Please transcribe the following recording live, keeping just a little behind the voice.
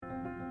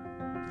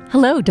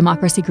Hello,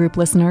 Democracy Group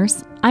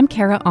listeners. I'm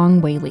Kara Ong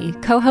Whaley,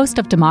 co-host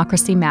of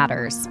Democracy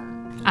Matters.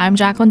 I'm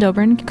Jacqueline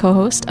Dobrin,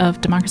 co-host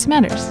of Democracy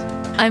Matters.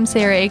 I'm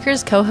Sarah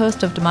Akers,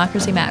 co-host of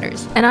Democracy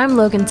Matters. And I'm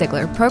Logan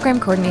Ziegler, program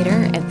coordinator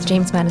at the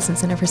James Madison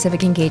Center for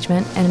Civic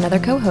Engagement and another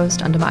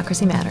co-host on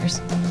Democracy Matters.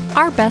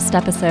 Our best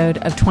episode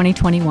of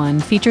 2021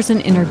 features an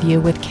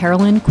interview with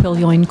Carolyn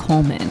Quillion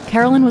Coleman.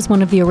 Carolyn was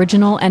one of the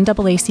original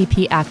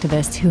NAACP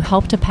activists who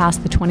helped to pass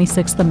the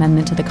 26th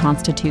Amendment to the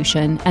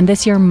Constitution, and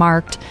this year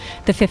marked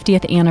the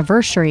 50th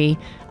anniversary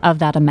of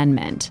that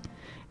amendment.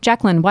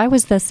 Jacqueline, why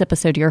was this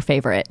episode your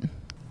favorite?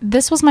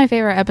 This was my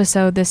favorite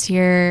episode this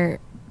year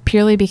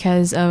purely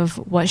because of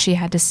what she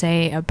had to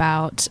say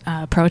about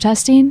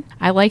protesting.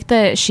 I like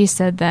that she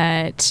said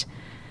that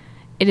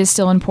it is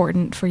still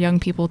important for young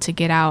people to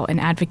get out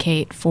and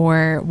advocate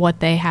for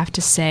what they have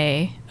to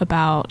say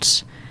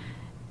about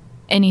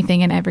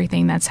anything and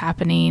everything that's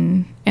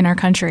happening in our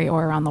country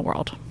or around the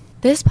world.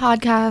 This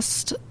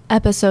podcast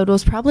episode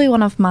was probably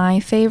one of my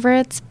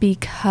favorites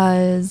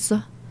because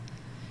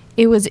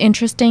it was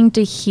interesting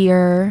to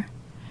hear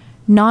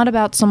not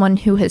about someone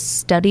who has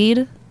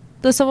studied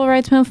the civil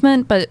rights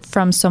movement, but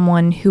from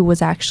someone who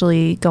was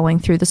actually going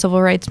through the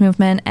civil rights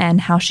movement and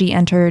how she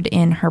entered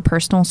in her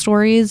personal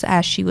stories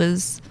as she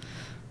was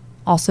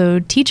also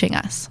teaching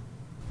us.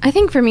 I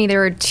think for me,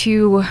 there were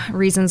two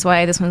reasons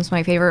why this one's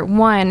my favorite.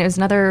 One, it was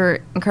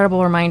another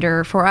incredible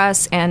reminder for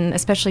us, and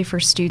especially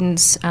for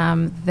students,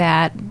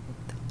 that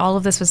all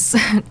of this was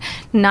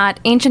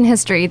not ancient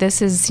history.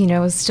 This is,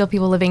 still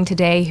people living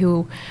today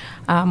who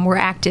were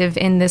active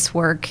in this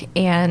work,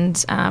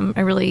 and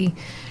a really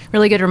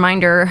good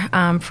reminder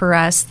for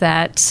us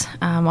that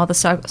while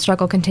the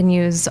struggle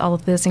continues, all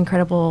of this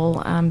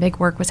incredible big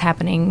work was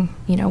happening,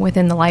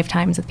 within the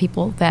lifetimes of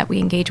people that we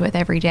engage with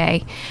every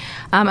day.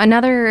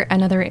 Another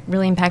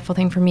really impactful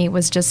thing for me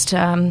was just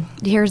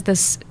here's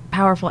this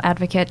powerful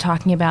advocate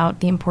talking about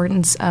the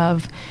importance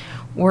of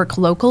work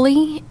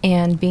locally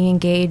and being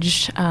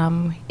engaged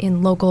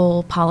in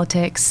local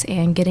politics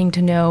and getting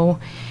to know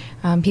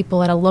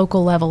people at a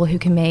local level who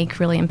can make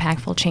really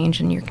impactful change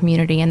in your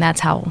community, and that's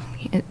how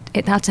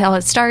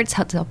it starts,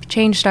 how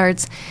change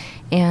starts,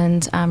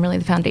 and really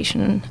the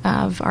foundation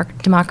of our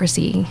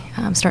democracy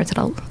starts at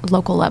a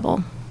local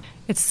level.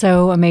 It's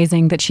so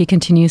amazing that she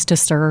continues to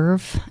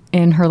serve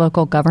in her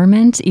local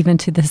government even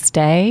to this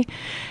day,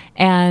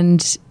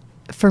 and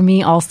for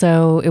me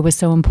also, it was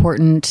so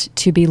important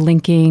to be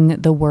linking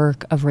the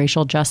work of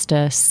racial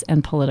justice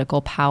and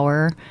political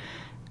power,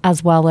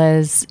 as well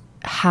as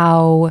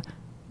how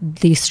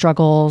these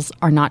struggles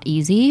are not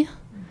easy.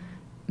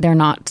 They're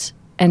not,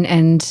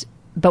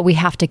 but we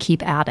have to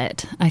keep at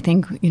it. I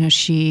think,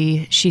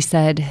 she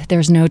said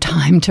there's no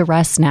time to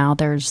rest now.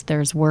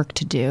 There's work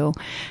to do.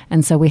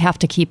 And so we have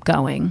to keep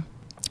going.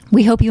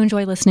 We hope you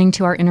enjoy listening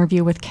to our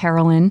interview with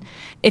Carolyn.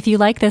 If you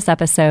like this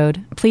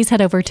episode, please head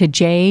over to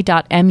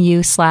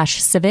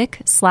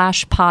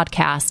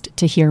j.mu/civic/podcast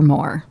to hear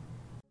more.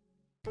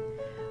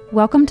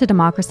 Welcome to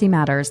Democracy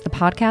Matters, the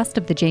podcast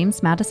of the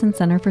James Madison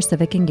Center for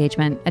Civic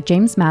Engagement at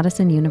James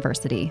Madison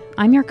University.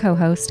 I'm your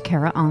co-host,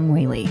 Kara Ong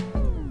Whaley.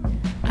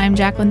 I'm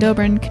Jacqueline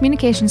Dobrin,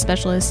 Communications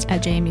Specialist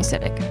at JMU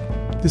Civic.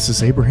 This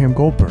is Abraham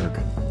Goldberg,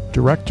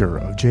 Director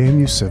of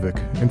JMU Civic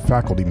and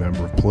faculty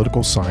member of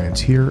Political Science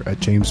here at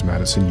James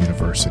Madison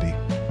University.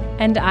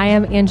 And I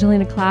am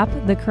Angelina Clapp,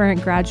 the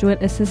current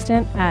Graduate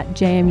Assistant at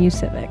JMU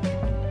Civic.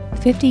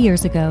 50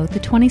 years ago, the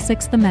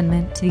 26th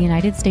Amendment to the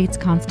United States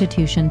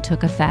Constitution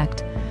took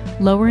effect,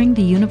 lowering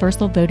the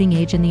universal voting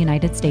age in the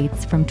United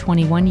States from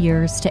 21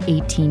 years to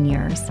 18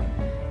 years.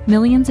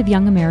 Millions of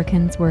young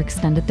Americans were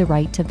extended the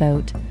right to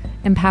vote,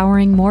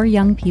 empowering more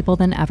young people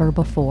than ever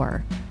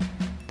before.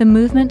 The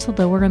movement to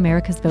lower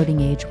America's voting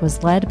age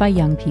was led by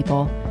young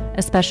people,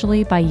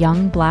 especially by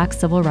young Black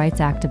civil rights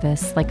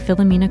activists like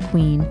Philomena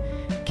Queen,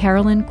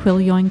 Carolyn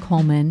Quillion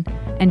Coleman,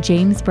 and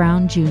James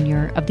Brown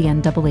Jr. of the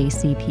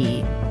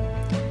NAACP.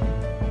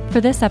 For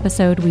this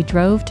episode, we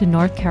drove to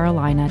North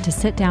Carolina to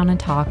sit down and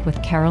talk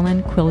with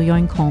Carolyn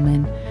Quillion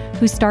Coleman,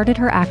 who started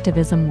her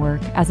activism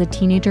work as a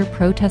teenager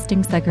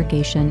protesting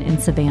segregation in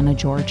Savannah,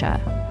 Georgia.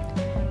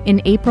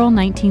 In April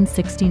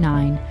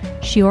 1969,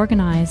 she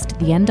organized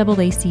the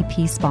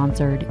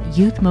NAACP-sponsored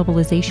Youth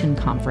Mobilization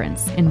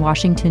Conference in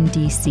Washington,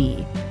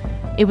 D.C.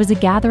 It was a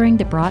gathering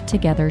that brought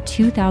together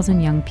 2,000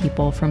 young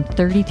people from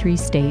 33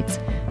 states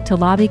to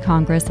lobby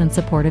Congress in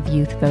support of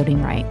youth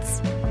voting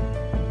rights.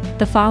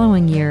 The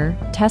following year,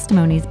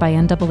 testimonies by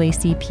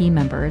NAACP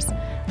members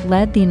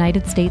led the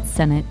United States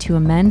Senate to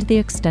amend the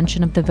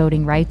extension of the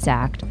Voting Rights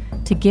Act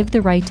to give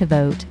the right to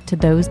vote to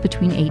those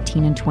between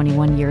 18 and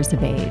 21 years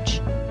of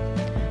age.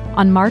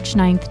 On March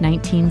 9,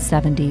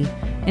 1970,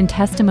 in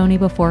testimony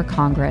before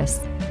Congress,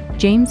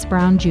 James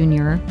Brown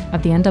Jr.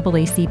 of the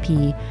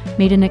NAACP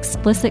made an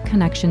explicit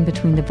connection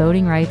between the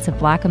voting rights of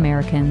Black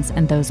Americans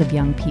and those of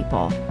young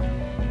people.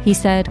 He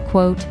said,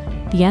 quote,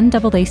 "The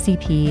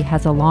NAACP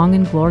has a long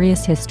and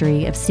glorious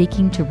history of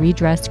seeking to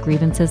redress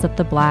grievances of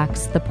the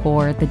Blacks, the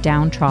poor, the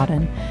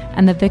downtrodden,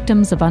 and the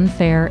victims of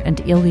unfair and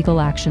illegal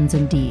actions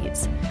and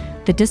deeds.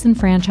 The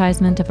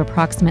disenfranchisement of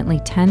approximately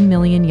 10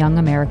 million young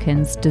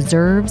Americans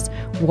deserves,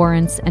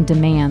 warrants, and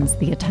demands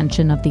the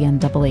attention of the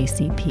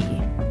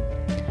NAACP.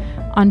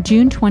 On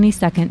June 22,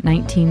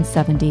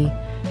 1970,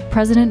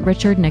 President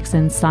Richard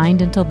Nixon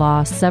signed into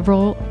law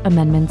several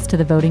amendments to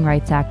the Voting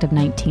Rights Act of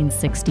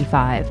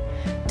 1965,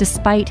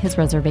 despite his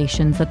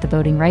reservations that the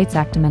Voting Rights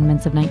Act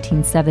amendments of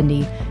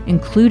 1970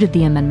 included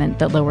the amendment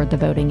that lowered the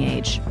voting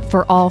age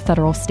for all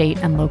federal, state,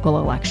 and local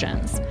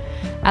elections.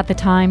 At the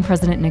time,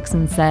 President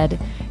Nixon said,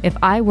 "If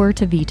I were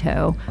to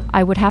veto,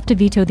 I would have to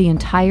veto the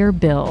entire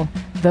bill,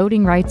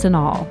 voting rights and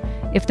all.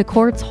 If the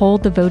courts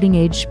hold the voting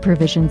age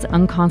provisions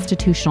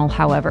unconstitutional,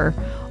 however,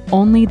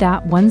 only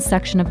that one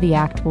section of the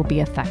act will be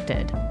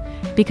affected.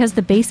 Because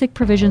the basic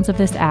provisions of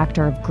this act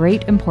are of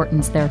great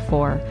importance,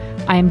 therefore,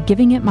 I am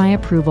giving it my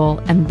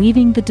approval and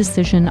leaving the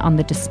decision on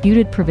the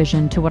disputed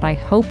provision to what I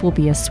hope will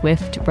be a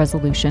swift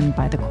resolution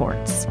by the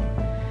courts."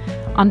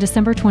 On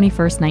December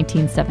 21,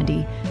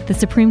 1970, the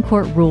Supreme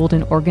Court ruled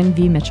in Oregon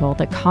v. Mitchell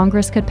that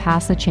Congress could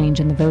pass a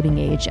change in the voting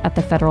age at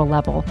the federal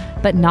level,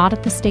 but not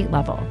at the state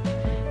level.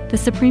 The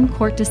Supreme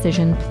Court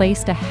decision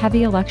placed a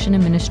heavy election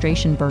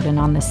administration burden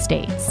on the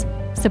states.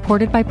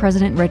 Supported by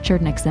President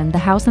Richard Nixon, the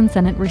House and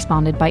Senate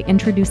responded by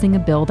introducing a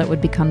bill that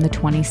would become the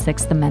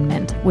 26th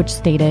Amendment, which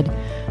stated,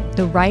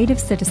 "The right of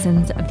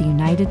citizens of the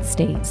United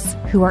States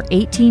who are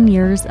 18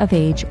 years of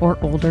age or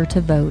older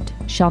to vote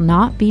shall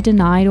not be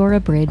denied or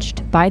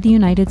abridged by the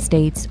United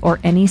States or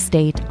any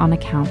state on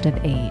account of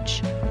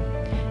age."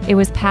 It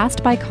was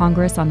passed by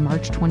Congress on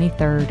March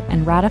 23rd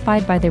and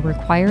ratified by the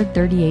required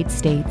 38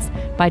 states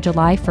by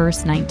July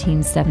 1,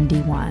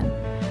 1971.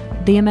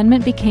 The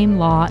amendment became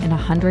law in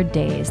 100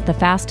 days, the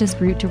fastest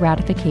route to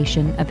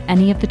ratification of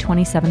any of the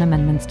 27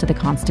 amendments to the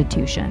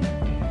Constitution.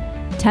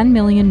 10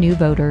 million new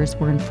voters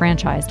were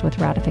enfranchised with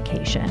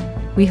ratification.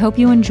 We hope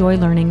you enjoy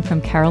learning from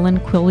Carolyn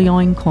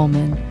Quillion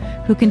Coleman,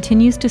 who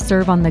continues to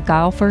serve on the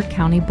Guilford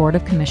County Board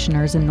of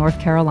Commissioners in North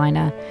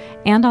Carolina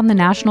and on the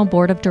National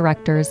Board of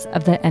Directors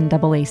of the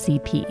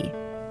NAACP.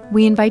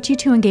 We invite you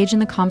to engage in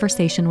the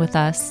conversation with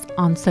us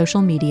on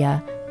social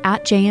media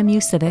at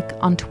JMU Civic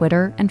on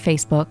Twitter and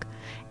Facebook,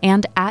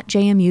 and at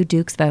JMU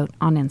Dukes Vote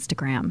on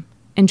Instagram.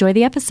 Enjoy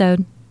the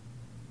episode.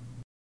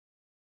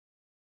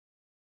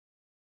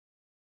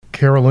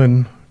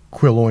 Carolyn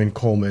Quillion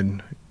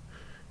Coleman,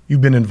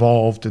 you've been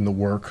involved in the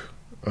work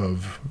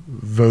of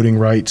voting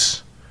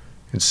rights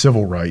and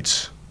civil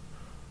rights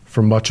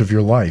for much of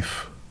your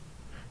life.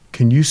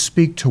 Can you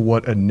speak to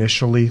what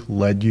initially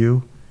led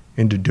you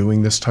into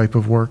doing this type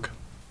of work?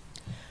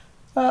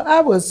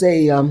 I was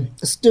a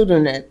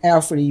student at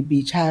Alfred E.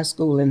 Beach High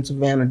School in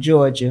Savannah,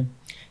 Georgia,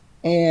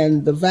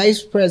 and the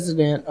vice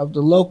president of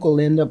the local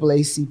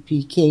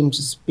NAACP came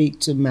to speak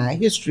to my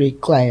history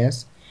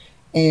class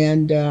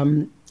and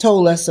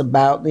told us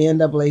about the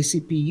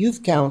NAACP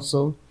Youth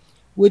Council,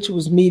 which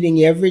was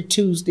meeting every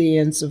Tuesday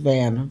in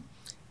Savannah,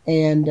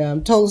 and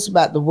told us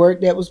about the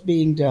work that was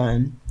being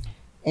done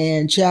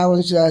and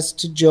challenged us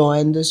to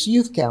join this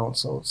youth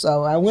council.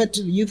 So I went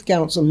to the youth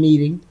council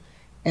meeting,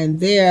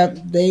 and there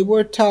they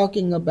were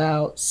talking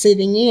about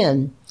sitting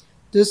in.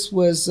 This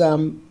was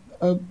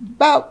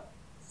about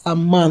a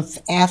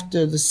month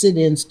after the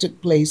sit-ins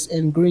took place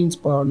in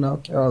Greensboro,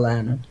 North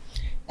Carolina.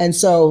 And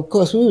so, of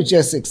course, we were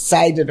just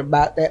excited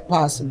about that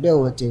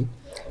possibility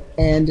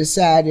and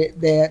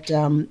decided that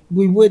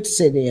we would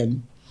sit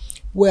in.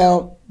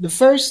 Well, the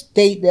first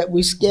date that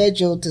we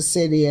scheduled to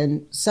sit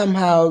in,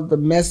 somehow the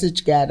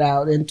message got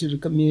out into the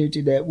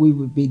community that we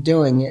would be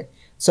doing it.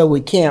 So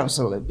we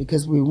canceled it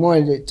because we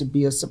wanted it to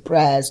be a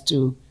surprise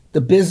to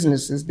the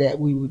businesses that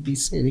we would be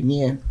sitting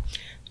in.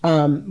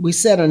 We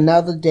set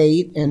another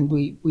date, and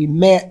we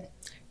met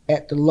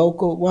at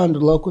one of the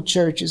local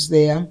churches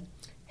there,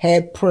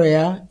 had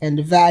prayer, and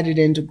divided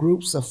into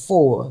groups of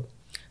 4.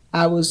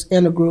 I was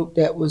in a group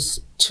that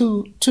was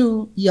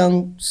two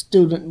young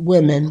student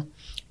women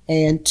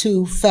and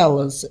 2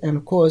 fellas, and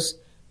of course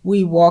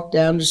we walked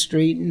down the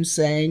street and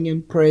sang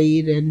and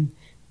prayed and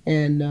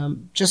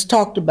just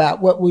talked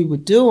about what we were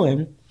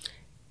doing.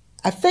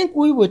 I think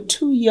we were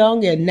too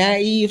young and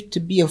naive to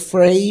be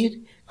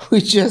afraid. We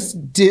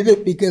just did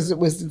it because it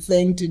was the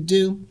thing to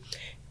do.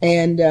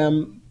 And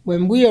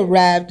when we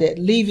arrived at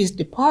Levy's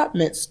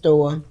department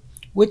store,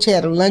 which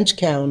had a lunch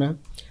counter,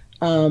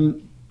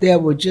 there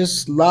were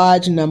just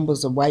large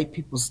numbers of white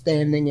people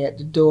standing at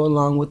the door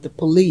along with the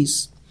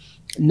police.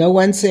 No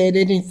one said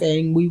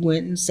anything. We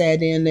went and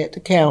sat in at the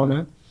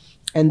counter,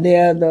 and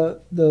there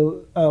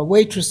the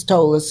waitress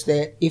told us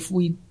that if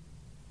we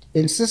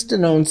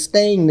insisted on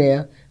staying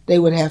there, they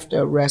would have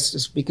to arrest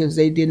us because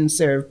they didn't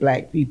serve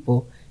black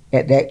people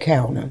at that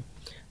counter.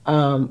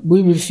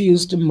 We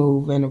refused to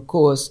move, and of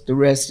course, the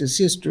rest is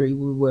history.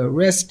 We were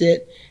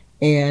arrested,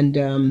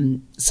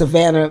 and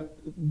Savannah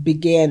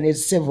began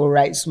its civil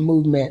rights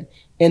movement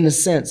in the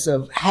sense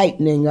of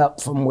heightening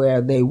up from where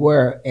they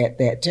were at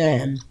that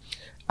time.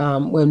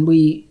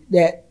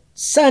 That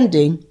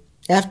Sunday,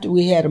 after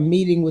we had a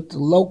meeting with the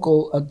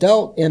local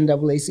adult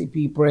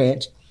NAACP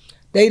branch,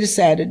 they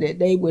decided that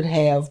they would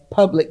have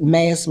public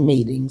mass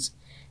meetings.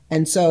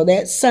 And so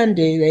that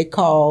Sunday, they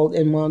called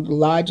in one of the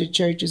larger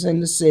churches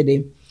in the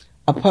city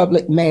a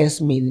public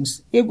mass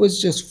meetings. It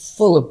was just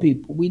full of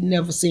people. We'd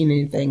never seen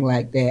anything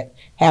like that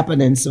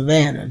happen in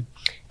Savannah.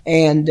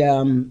 And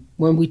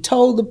when we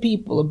told the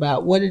people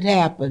about what had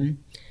happened,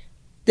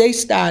 they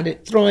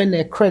started throwing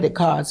their credit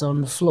cards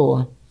on the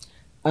floor.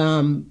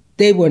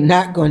 They were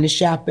not going to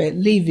shop at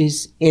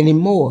Levy's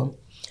anymore.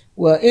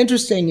 Well,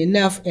 interesting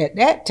enough, at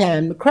that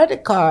time, the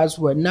credit cards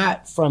were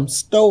not from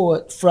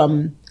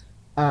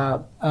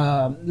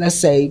let's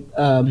say,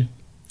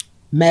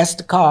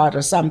 MasterCard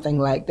or something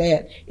like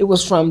that. It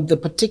was from the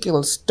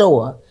particular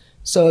store.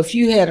 So if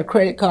you had a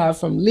credit card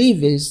from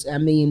Levy's, I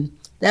mean,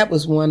 that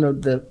was one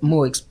of the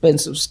more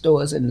expensive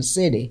stores in the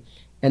city,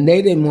 and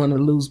they didn't want to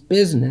lose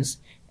business.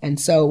 And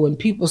so when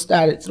people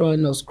started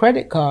throwing those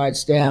credit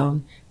cards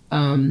down,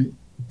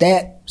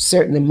 that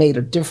certainly made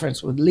a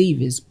difference with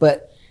Levy's,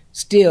 but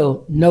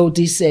still no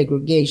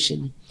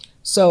desegregation.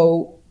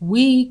 So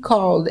we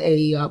called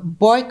a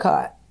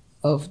boycott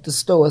of the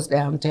stores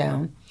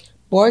downtown,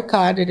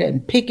 boycotted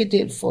and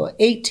picketed for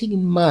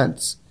 18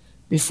 months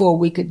before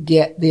we could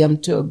get them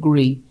to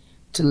agree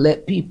to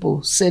let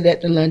people sit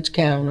at the lunch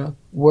counter,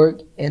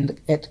 work at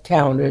the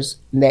counters,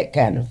 and that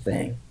kind of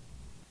thing.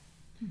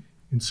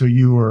 And so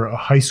you were a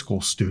high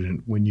school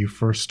student when you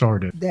first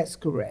started. That's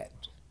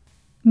correct.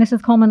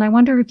 Mrs. Coleman, I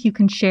wonder if you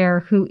can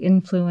share who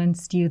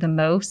influenced you the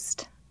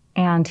most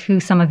and who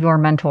some of your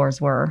mentors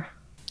were.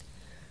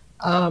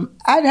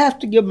 I'd have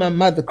to give my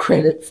mother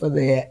credit for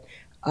that.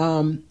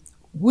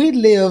 We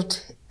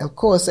lived, of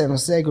course, in a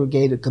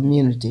segregated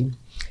community,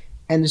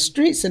 and the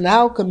streets in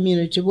our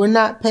community were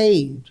not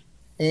paved,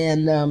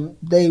 and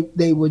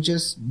they were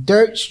just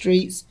dirt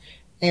streets,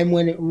 and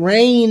when it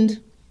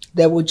rained,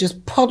 there were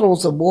just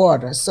puddles of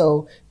water,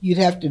 so you'd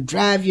have to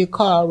drive your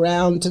car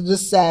around to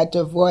this side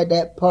to avoid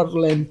that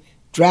puddle and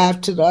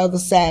drive to the other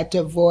side to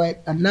avoid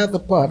another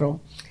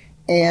puddle,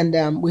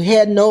 and we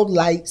had no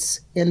lights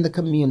in the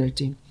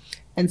community.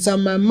 And so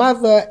my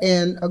mother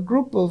and a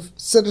group of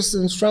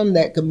citizens from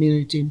that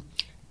community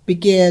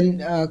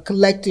began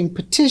collecting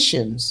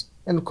petitions.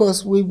 And of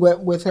course, we went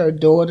with her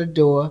door to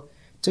door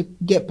to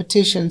get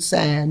petitions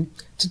signed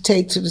to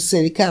take to the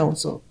city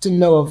council, to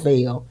no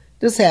avail.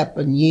 This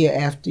happened year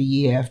after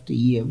year after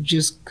year. We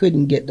just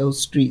couldn't get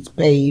those streets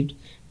paved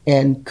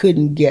and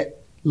couldn't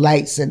get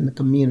lights in the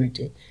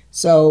community.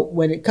 So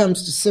when it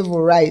comes to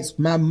civil rights,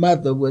 my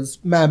mother was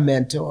my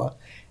mentor.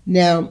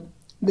 Now,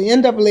 the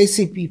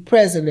NAACP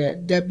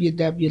president,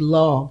 W.W.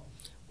 Law,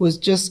 was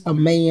just a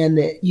man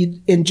that you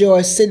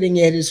enjoy sitting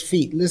at his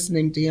feet,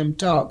 listening to him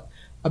talk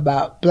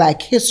about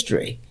Black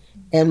history.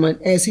 And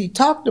as he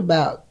talked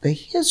about the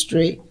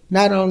history,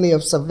 not only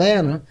of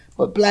Savannah,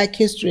 but Black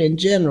history in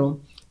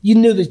general, you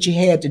knew that you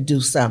had to do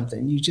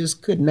something. You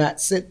just could not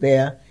sit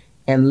there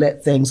and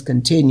let things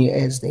continue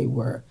as they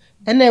were.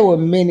 And there were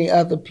many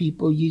other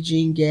people,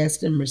 Eugene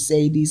Gaston,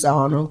 Mercedes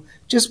Arnold,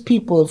 just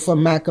people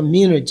from my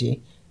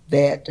community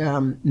that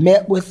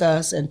met with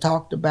us and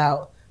talked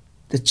about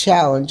the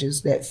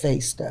challenges that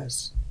faced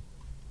us.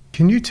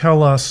 Can you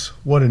tell us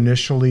what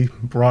initially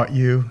brought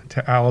you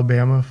to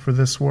Alabama for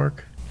this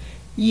work?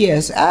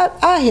 Yes,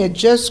 I had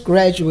just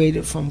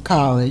graduated from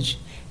college,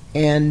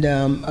 and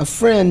a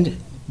friend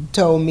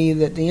told me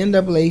that the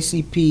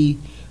NAACP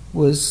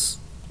was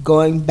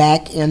going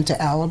back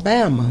into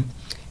Alabama,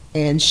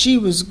 and she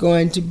was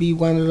going to be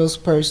one of those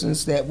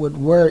persons that would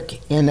work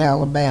in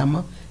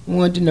Alabama and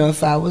wanted to know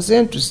if I was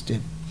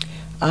interested.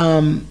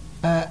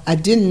 I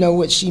didn't know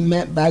what she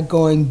meant by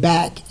going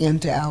back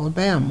into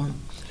Alabama.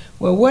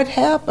 Well, what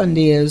happened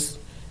is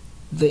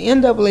the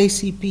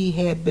NAACP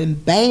had been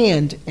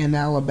banned in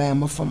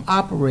Alabama from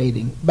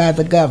operating by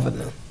the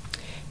governor.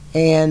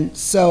 And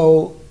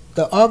so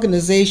the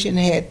organization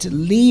had to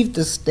leave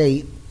the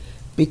state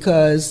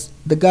because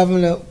the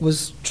governor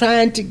was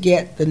trying to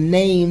get the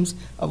names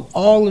of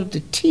all of the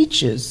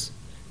teachers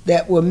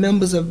that were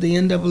members of the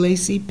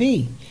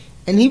NAACP.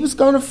 And he was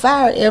going to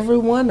fire every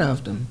one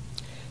of them.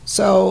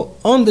 So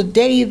on the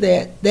day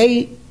that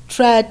they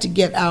tried to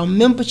get our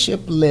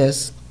membership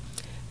list,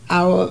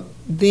 our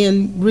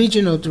then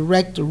regional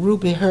director,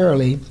 Ruby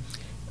Hurley,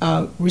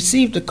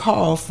 received a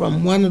call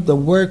from one of the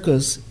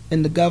workers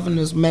in the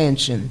governor's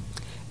mansion.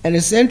 And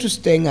it's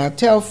interesting, I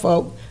tell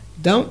folk,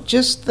 don't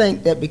just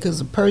think that because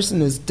a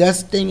person is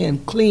dusting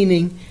and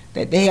cleaning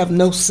that they have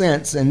no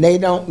sense and they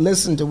don't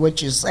listen to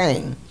what you're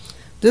saying.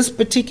 This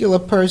particular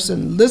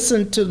person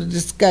listened to the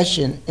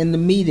discussion in the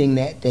meeting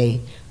that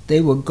day. They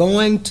were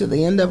going to the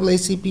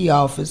NAACP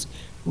office,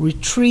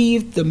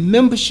 retrieved the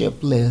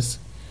membership list,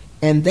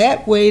 and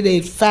that way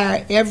they'd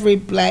fire every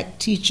Black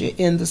teacher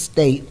in the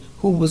state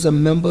who was a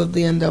member of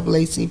the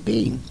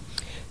NAACP.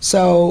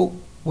 So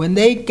when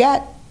they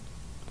got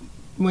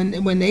to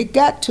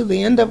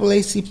the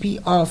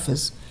NAACP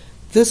office,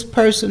 this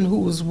person who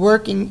was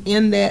working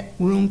in that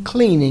room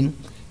cleaning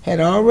had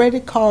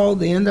already called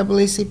the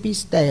NAACP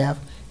staff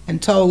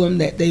and told them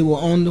that they were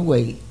on the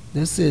way.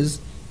 This is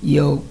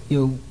your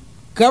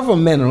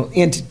governmental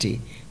entity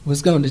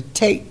was going to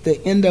take the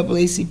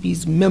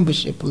NAACP's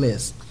membership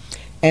list.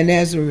 And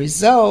as a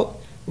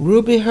result,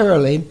 Ruby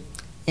Hurley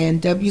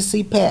and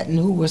W.C. Patton,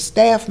 who were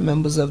staff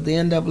members of the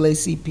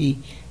NAACP,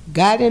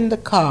 got in the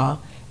car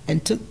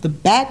and took the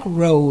back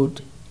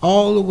road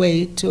all the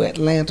way to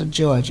Atlanta,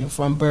 Georgia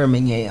from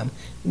Birmingham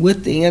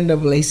with the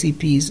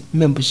NAACP's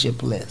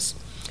membership list.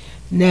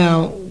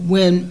 Now,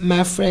 when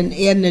my friend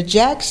Edna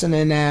Jackson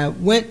and I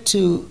went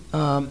to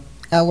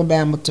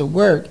Alabama to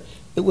work,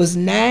 it was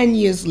 9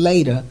 years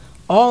later.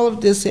 All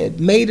of this had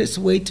made its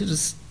way to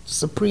the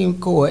Supreme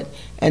Court,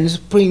 and the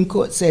Supreme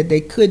Court said they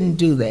couldn't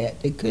do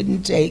that. They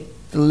couldn't take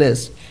the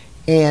list,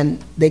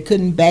 and they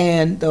couldn't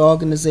ban the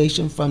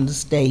organization from the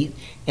state.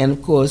 And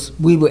of course,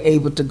 we were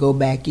able to go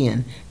back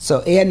in. So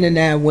Edna and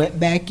I went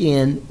back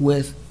in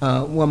with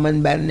a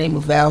woman by the name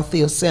of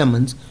Althea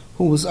Simmons,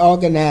 who was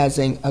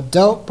organizing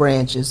adult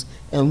branches,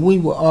 and we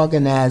were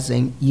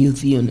organizing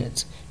youth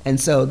units. And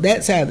so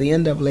that's how the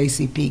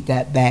NAACP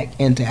got back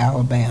into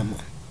Alabama.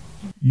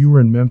 You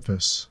were in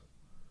Memphis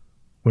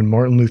when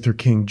Martin Luther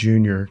King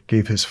Jr.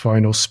 gave his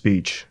final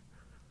speech,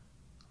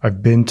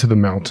 "I've been to the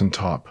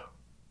mountaintop,"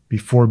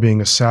 before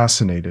being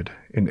assassinated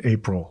in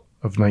April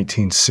of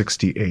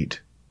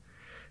 1968.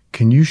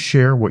 Can you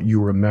share what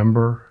you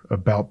remember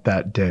about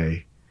that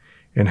day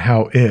and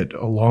how it,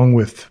 along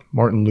with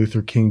Martin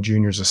Luther King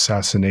Jr.'s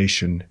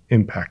assassination,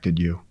 impacted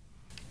you?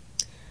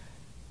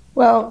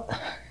 Well,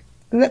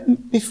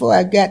 before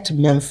I got to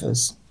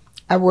Memphis,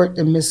 I worked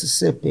in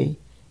Mississippi,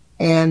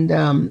 and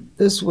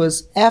this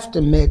was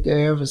after Medgar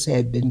Evers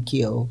had been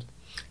killed.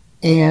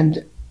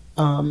 And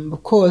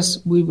of course,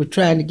 we were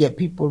trying to get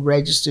people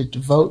registered to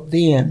vote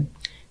then,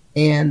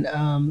 and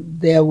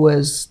there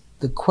was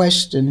the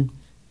question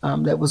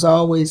that was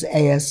always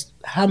asked,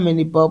 how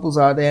many bubbles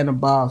are there in a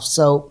bar of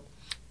soap?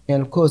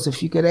 And of course,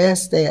 if you could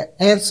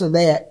answer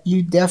that,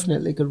 you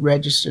definitely could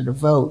register to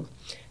vote.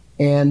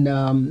 And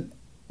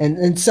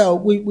so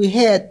we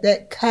had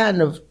that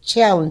kind of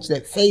challenge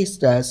that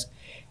faced us.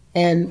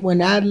 And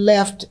when I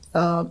left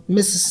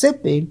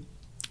Mississippi,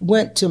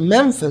 went to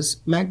Memphis,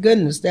 my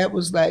goodness, that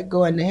was like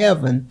going to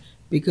heaven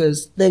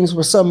because things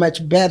were so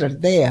much better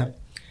there.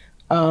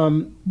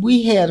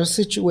 We had a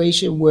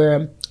situation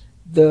where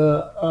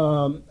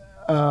the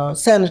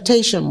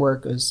sanitation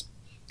workers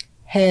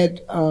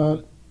had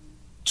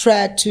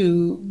tried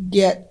to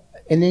get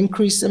an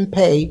increase in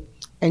pay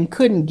and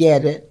couldn't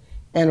get it.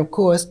 And of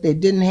course, they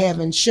didn't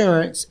have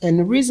insurance. And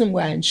the reason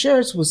why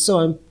insurance was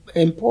so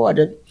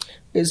important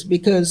is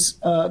because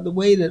the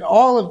way that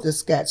all of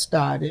this got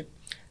started,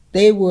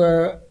 they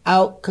were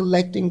out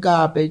collecting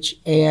garbage,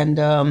 and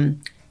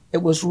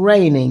it was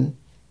raining,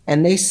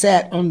 and they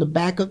sat on the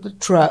back of the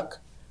truck.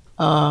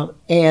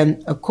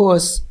 And of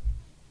course,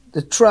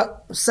 the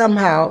truck,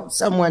 somehow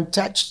someone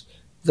touched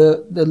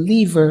the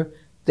lever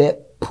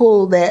that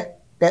pulled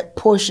that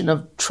portion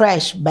of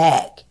trash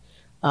back.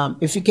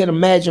 If you can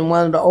imagine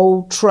one of the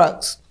old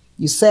trucks,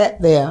 you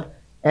sat there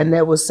and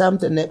there was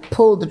something that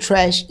pulled the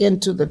trash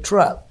into the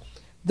truck.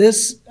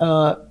 This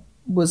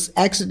was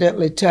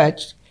accidentally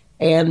touched,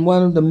 and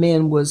one of the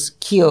men was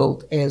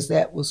killed as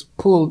that was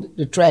pulled,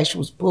 the trash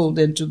was pulled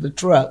into the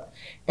truck.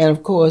 And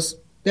of course,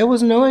 there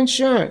was no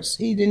insurance.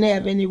 He didn't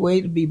have any way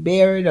to be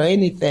buried or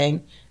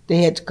anything. They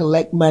had to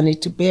collect money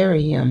to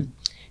bury him.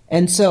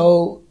 And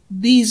so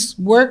these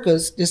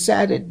workers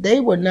decided they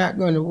were not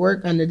going to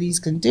work under these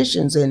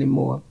conditions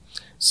anymore.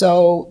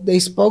 So they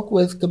spoke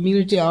with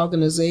community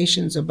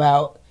organizations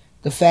about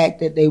the fact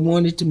that they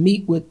wanted to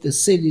meet with the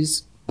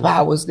city's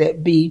powers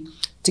that be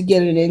to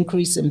get an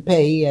increase in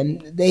pay,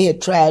 and they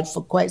had tried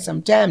for quite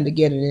some time to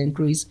get an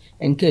increase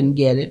and couldn't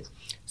get it.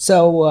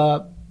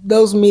 So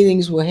those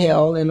meetings were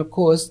held, and of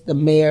course the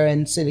mayor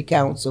and city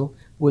council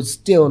would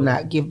still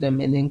not give them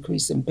an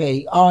increase in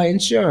pay or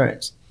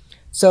insurance.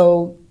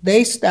 So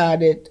they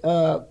started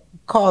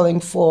calling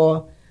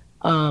for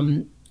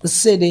the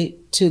city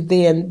to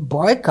then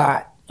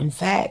boycott. In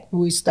fact,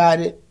 we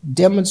started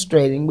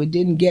demonstrating. We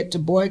didn't get to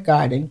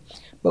boycotting,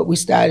 but we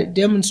started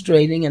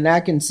demonstrating, and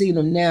I can see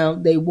them now.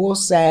 They wore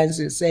signs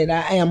that said,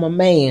 "I am a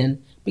man,"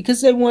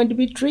 because they wanted to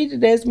be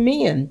treated as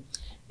men.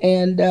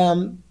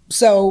 And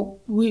so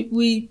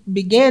we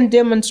began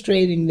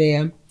demonstrating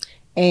there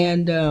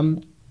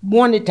and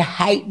wanted to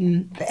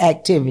heighten the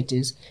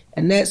activities.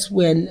 And that's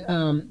when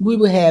we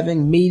were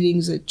having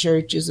meetings at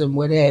churches and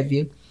what have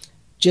you,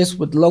 just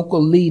with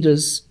local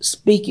leaders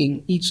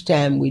speaking each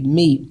time we'd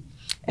meet.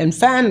 And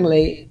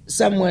finally,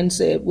 someone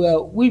said,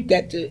 well, we've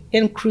got to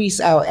increase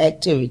our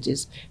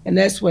activities. And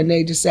that's when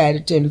they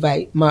decided to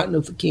invite Martin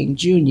Luther King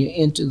Jr.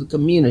 into the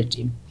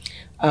community.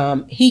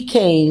 He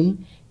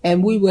came,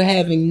 and we were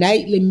having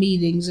nightly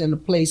meetings in a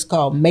place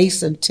called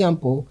Mason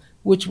Temple,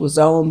 which was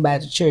owned by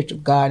the Church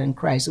of God in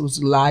Christ. It was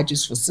the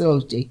largest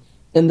facility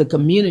in the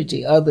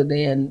community other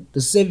than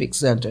the Civic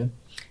Center.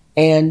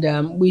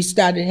 And we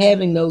started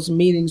having those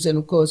meetings, and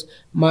of course,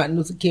 Martin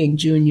Luther King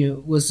Jr.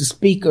 was the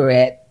speaker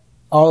at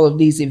all of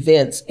these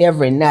events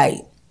every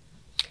night.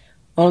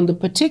 On the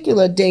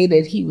particular day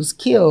that he was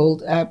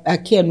killed, I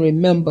can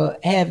remember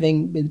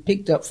having been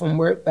picked up from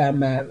work by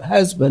my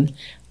husband,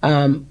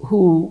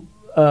 who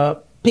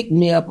picked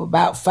me up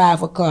about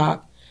 5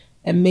 o'clock,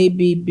 and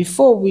maybe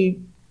before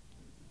we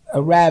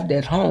arrived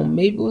at home,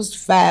 maybe it was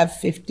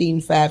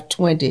 5:15,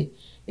 5:20,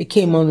 it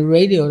came on the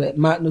radio that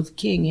Martin Luther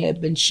King had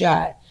been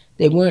shot.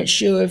 They weren't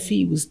sure if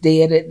he was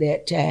dead at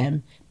that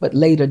time, but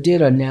later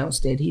did announce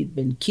that he'd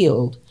been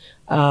killed.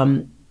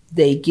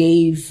 They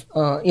gave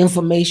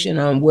information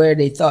on where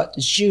they thought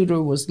the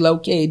shooter was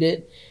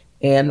located.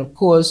 And of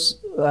course,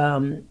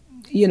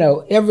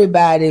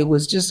 everybody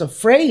was just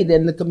afraid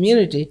in the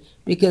community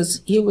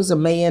because he was a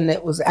man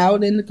that was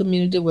out in the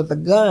community with a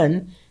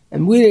gun,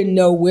 and we didn't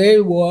know where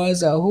he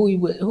was or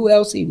who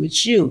else he would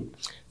shoot.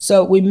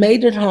 So we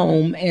made it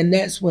home, and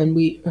that's when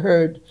we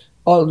heard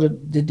all the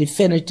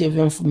definitive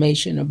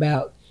information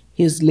about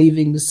his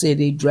leaving the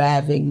city,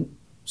 driving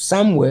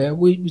somewhere.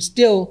 We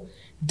still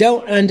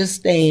don't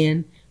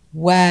understand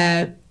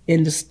why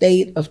in the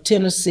state of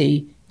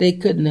Tennessee they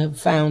couldn't have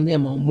found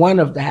him on one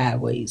of the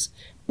highways.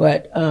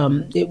 But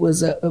it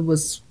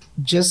was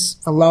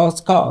just a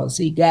lost cause.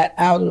 He got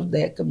out of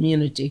that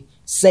community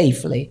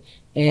safely,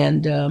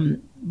 and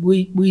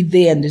we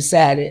then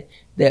decided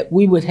that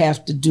we would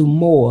have to do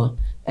more,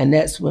 and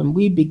that's when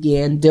we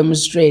began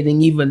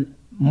demonstrating even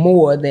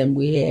more than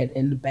we had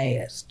in the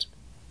past.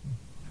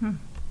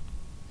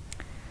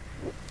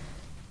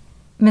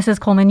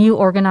 Mrs. Coleman, you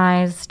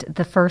organized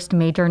the first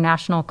major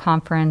national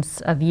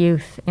conference of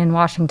youth in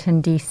Washington,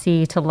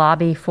 D.C. to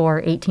lobby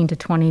for 18 to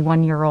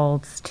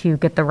 21-year-olds to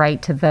get the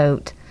right to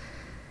vote.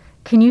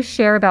 Can you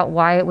share about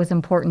why it was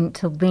important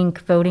to link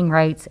voting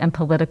rights and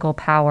political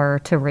power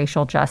to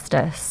racial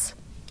justice?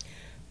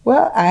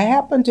 Well, I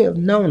happen to have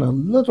known a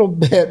little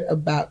bit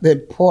about the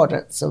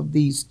importance of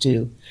these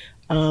two.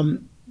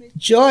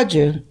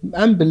 Georgia,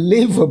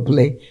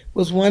 unbelievably,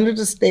 was one of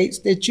the states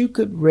that you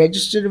could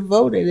register to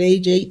vote at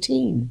age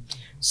 18.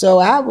 So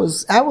I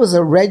was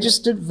a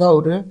registered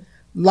voter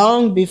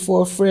long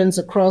before friends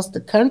across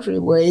the country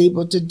were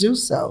able to do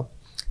so.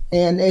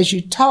 And as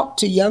you talk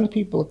to young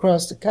people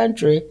across the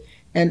country,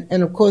 and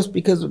of course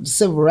because of the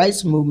civil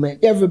rights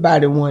movement,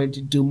 everybody wanted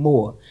to do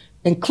more.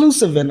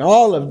 Inclusive in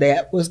all of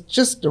that was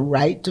just the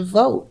right to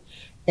vote.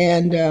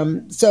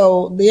 And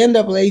so the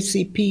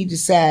NAACP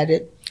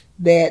decided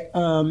that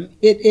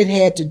it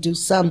had to do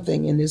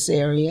something in this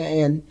area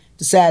and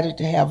decided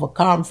to have a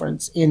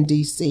conference in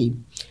D.C.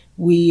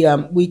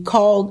 We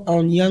called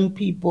on young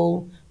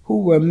people who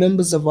were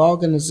members of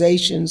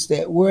organizations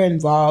that were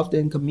involved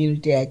in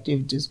community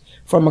activities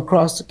from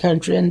across the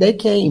country, and they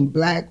came,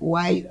 black,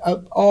 white,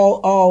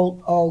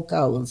 all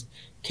colors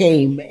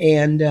came,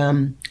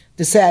 and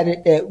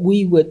decided that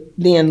we would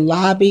then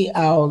lobby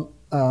our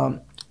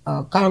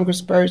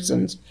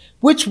congresspersons,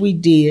 which we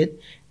did.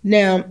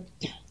 Now,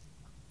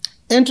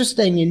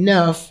 interesting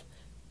enough,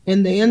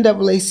 in the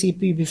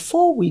NAACP,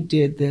 before we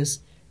did this,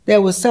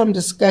 there was some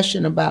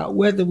discussion about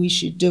whether we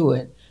should do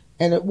it.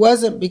 And it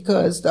wasn't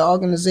because the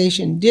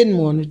organization didn't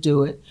want to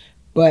do it,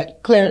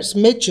 but Clarence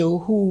Mitchell,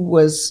 who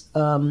was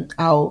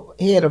our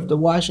head of the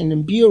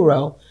Washington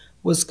Bureau,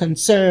 was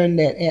concerned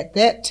that at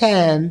that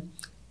time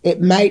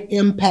it might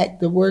impact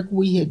the work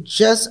we had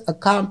just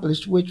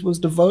accomplished, which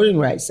was the Voting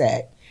Rights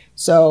Act.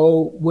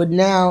 So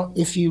now,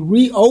 if you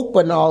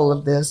reopen all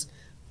of this,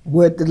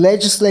 would the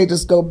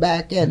legislators go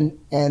back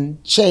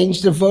and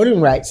change the Voting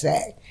Rights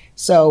Act?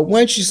 So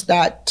once you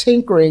start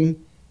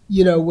tinkering,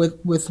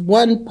 with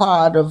one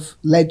part of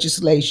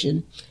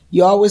legislation,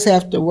 you always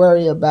have to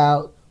worry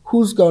about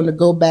who's going to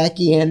go back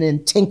in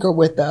and tinker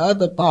with the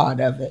other part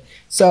of it.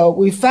 So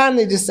we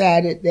finally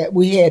decided that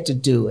we had to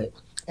do it.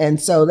 And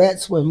so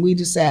that's when we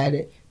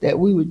decided that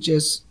we would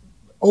just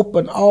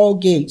open all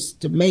gates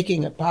to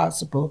making it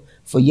possible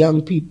for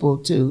young people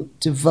to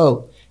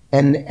vote.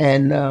 And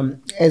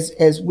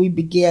as we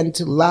began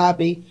to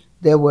lobby,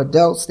 there were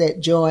adults that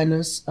joined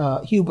us.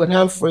 Hubert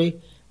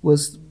Humphrey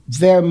was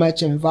very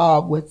much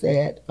involved with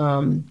that.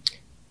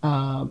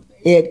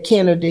 Ed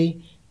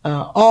Kennedy,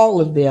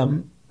 all of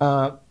them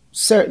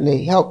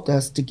certainly helped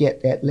us to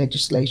get that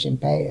legislation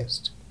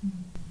passed.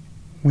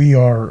 We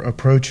are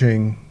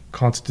approaching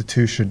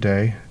Constitution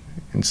Day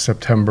in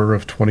September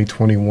of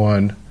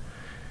 2021.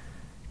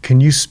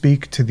 Can you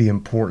speak to the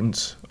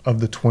importance of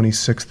the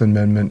 26th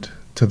Amendment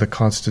to the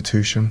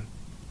Constitution?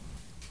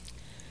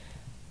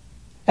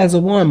 As a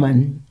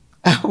woman,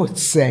 I would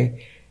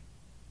say,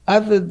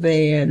 other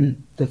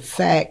than the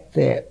fact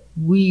that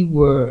we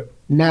were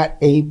not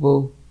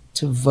able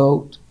to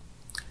vote,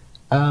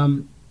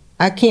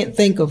 I can't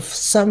think of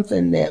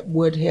something that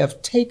would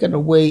have taken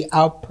away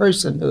our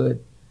personhood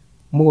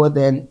more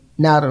than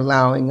not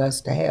allowing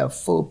us to have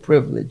full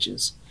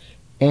privileges.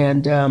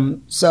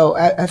 And so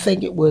I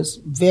think it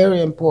was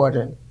very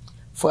important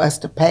for us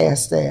to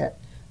pass that.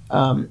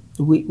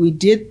 We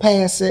did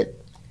pass it.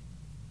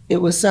 It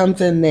was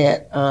something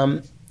that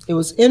it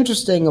was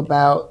interesting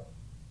about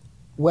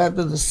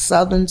whether the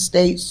southern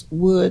states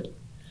would,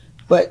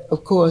 but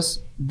of course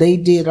they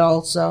did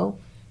also.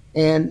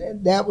 And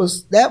that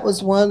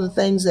was one of the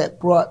things that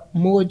brought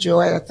more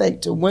joy, I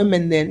think, to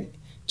women than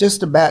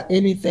just about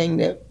anything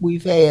that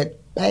we've had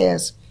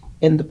passed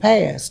in the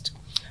past.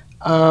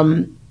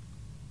 I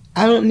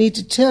don't need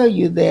to tell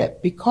you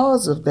that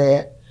because of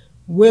that,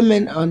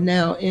 women are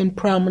now in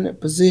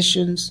prominent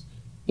positions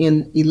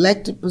in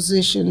elected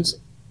positions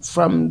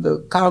from the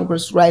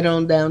Congress right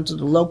on down to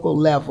the local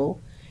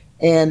level.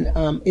 And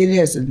it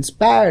has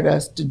inspired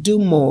us to do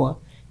more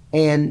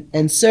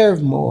and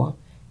serve more.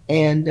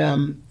 And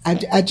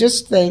I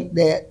just think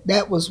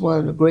that was one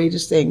of the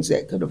greatest things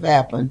that could have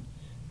happened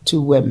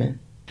to women.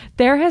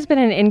 There has been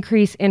an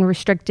increase in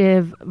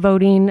restrictive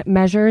voting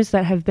measures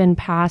that have been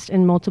passed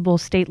in multiple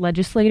state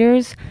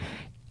legislatures.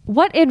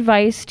 What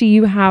advice do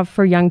you have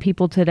for young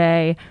people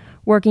today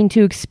working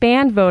to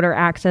expand voter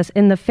access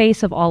in the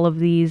face of all of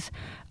these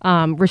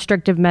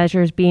restrictive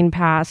measures being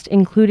passed,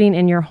 including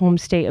in your home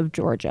state of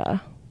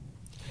Georgia?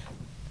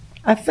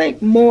 I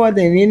think more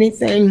than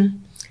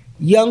anything,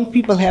 young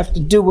people have to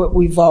do what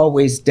we've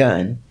always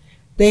done.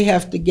 They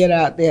have to get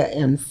out there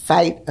and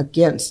fight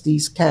against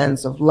these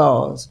kinds of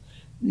laws.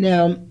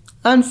 Now,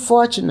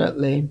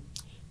 unfortunately,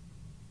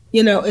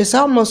 it's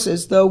almost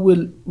as though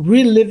we're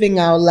reliving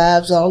our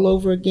lives all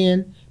over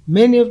again.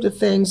 Many of the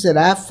things that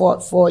I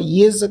fought for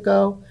years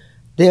ago,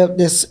 they're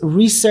this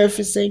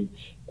resurfacing,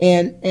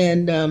 and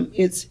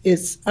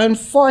it's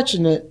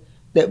unfortunate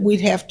that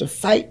we'd have to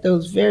fight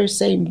those very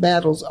same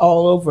battles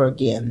all over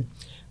again.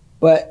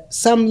 But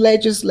some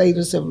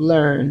legislators have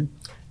learned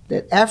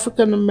that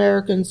African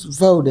Americans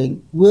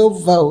voting will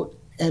vote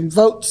and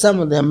vote some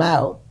of them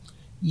out.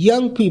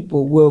 Young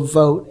people will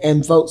vote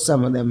and vote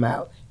some of them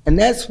out. And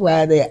that's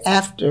why they're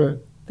after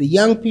the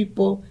young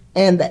people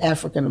and the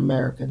African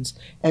Americans.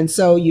 And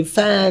so you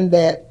find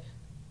that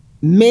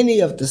many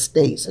of the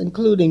states,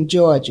 including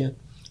Georgia,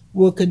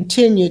 will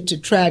continue to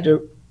try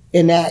to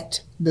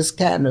enact this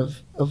kind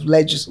of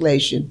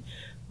legislation.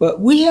 But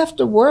we have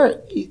to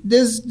work.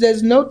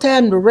 There's no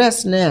time to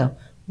rest now.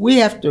 We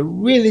have to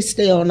really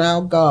stay on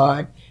our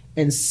guard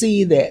and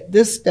see that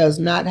this does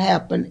not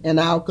happen in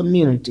our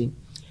community.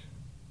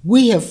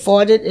 We have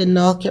fought it in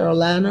North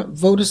Carolina.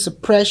 Voter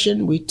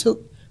suppression, we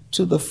took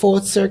to the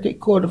Fourth Circuit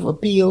Court of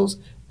Appeals,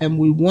 and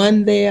we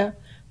won there,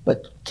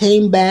 but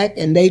came back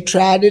and they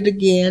tried it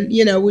again.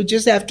 We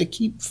just have to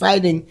keep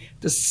fighting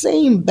the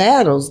same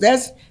battles.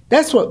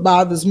 That's what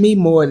bothers me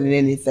more than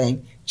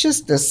anything.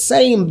 Just the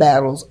same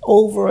battles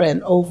over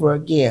and over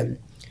again.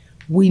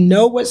 We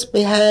know what's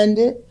behind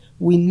it.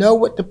 We know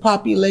what the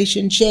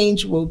population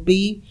change will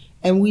be,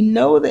 and we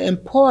know the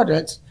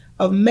importance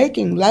of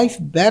making life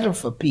better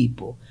for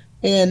people.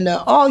 And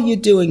all you're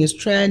doing is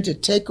trying to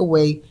take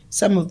away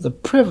some of the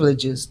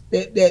privileges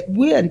that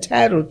we're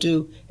entitled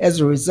to as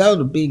a result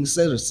of being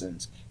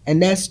citizens.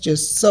 And that's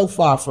just so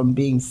far from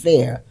being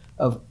fair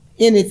of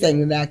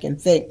anything that I can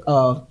think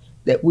of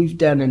that we've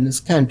done in this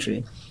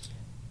country.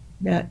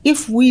 Now,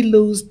 if we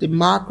lose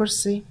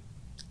democracy,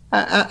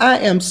 I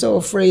am so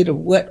afraid of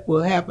what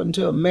will happen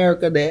to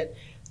America that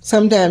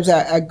sometimes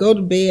I go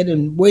to bed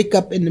and wake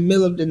up in the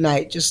middle of the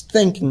night just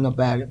thinking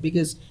about it.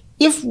 Because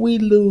if we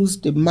lose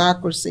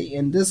democracy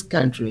in this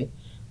country,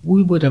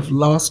 we would have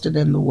lost it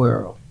in the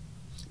world.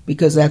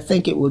 Because I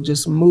think it will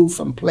just move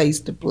from place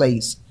to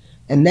place.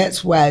 And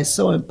that's why it's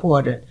so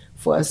important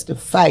for us to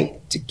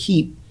fight to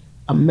keep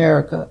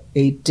America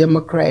a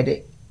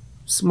democratic,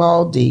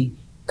 small d,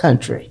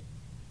 country.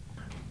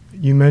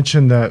 You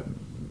mentioned that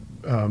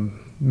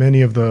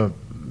many of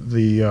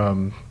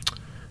the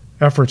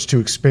efforts to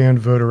expand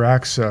voter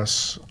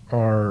access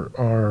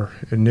are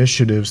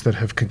initiatives that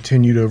have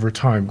continued over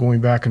time,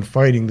 going back and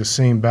fighting the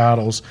same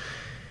battles.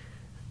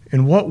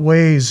 In what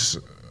ways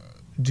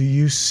do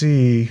you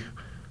see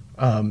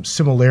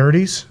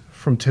similarities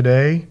from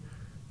today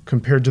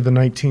compared to the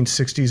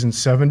 1960s and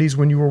 70s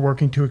when you were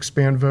working to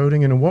expand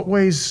voting? And in what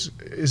ways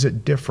is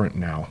it different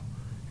now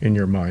in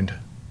your mind?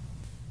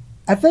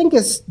 I think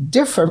it's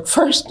different,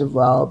 first of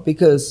all,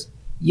 because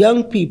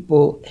young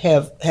people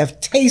have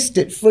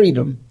tasted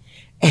freedom,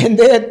 and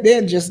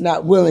they're just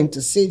not willing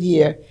to sit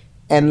here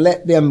and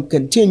let them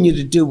continue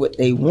to do what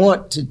they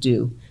want to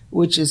do,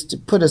 which is to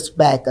put us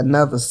back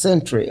another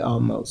century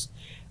almost.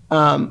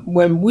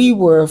 When we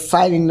were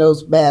fighting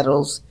those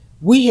battles,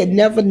 we had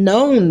never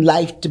known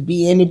life to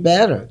be any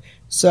better.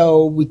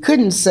 So we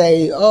couldn't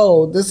say,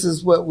 oh, this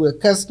is what we're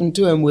accustomed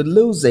to and we're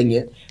losing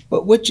it.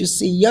 But what you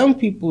see young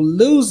people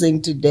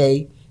losing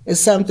today is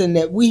something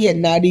that we had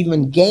not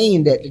even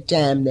gained at the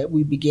time that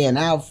we began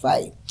our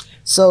fight.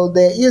 So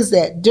there is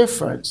that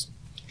difference.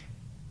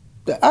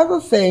 The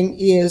other thing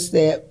is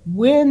that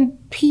when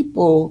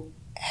people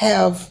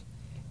have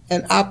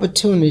an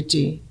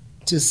opportunity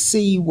to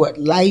see what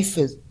life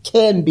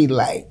can be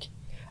like,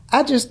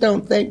 I just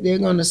don't think they're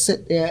going to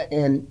sit there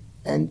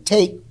and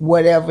take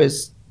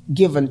whatever's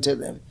given to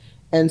them.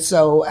 And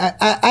so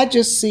I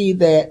just see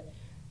that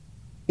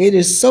it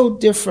is so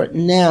different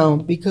now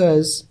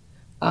because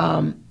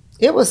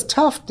it was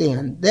tough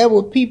then. There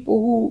were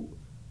people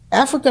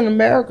African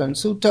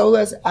Americans who told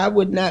us, I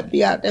would not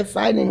be out there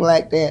fighting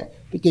like that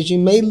because you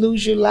may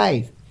lose your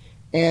life.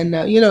 And,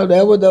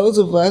 there were those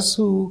of us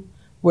who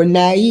were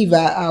naive,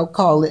 I'll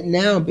call it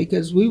now,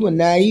 because we were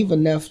naive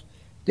enough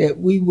that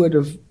we would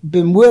have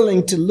been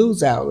willing to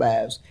lose our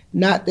lives.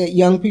 Not that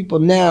young people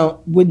now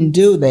wouldn't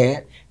do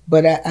that,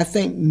 but I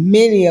think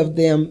many of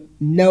them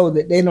know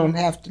that they don't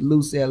have to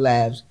lose their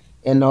lives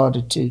in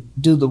order to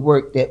do the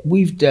work that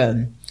we've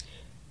done.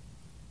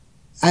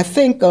 I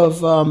think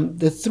of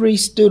the 3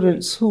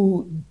 students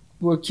who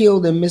were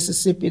killed in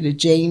Mississippi, the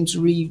James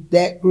Reeb,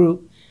 that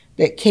group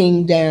that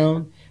came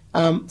down.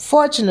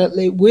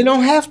 Fortunately, we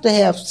don't have to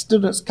have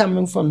students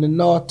coming from the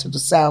north to the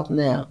south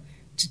now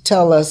to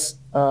tell us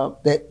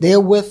that they're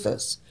with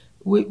us.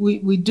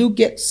 We do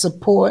get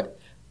support,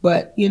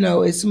 but,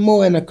 it's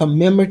more in a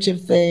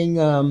commemorative thing,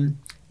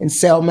 in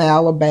Selma,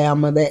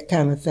 Alabama, that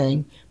kind of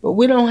thing. But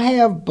we don't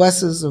have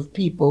buses of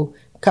people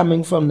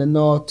coming from the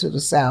north to the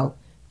south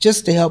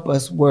just to help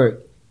us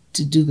work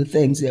to do the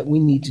things that we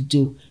need to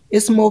do.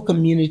 It's more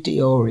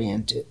community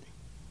oriented.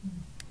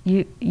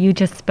 You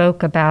just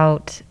spoke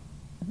about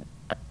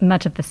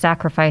much of the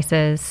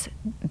sacrifices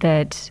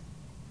that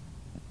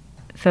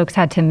folks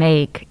had to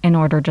make in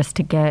order just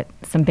to get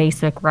some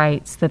basic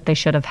rights that they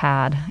should have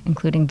had,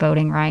 including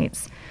voting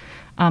rights.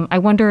 I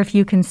wonder if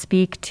you can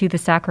speak to the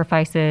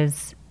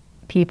sacrifices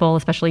people,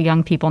 especially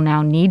young people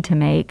now, need to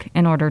make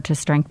in order to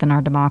strengthen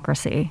our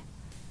democracy.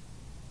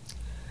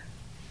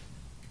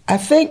 I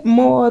think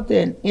more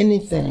than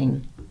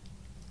anything,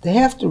 they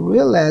have to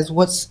realize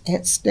what's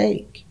at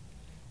stake.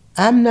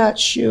 I'm not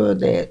sure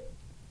that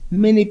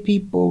many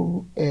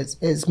people,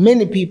 as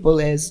many people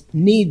as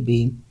need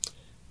be,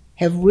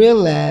 have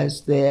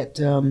realized that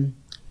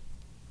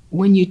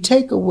when you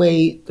take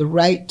away the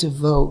right to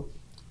vote,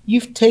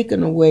 you've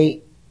taken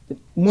away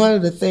one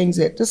of the things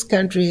that this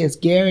country has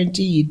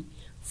guaranteed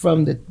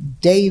from the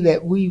day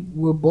that we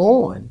were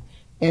born.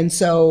 And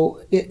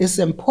so it's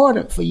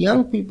important for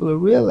young people to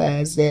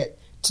realize that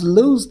to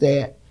lose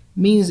that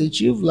means that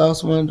you've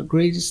lost one of the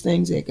greatest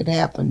things that could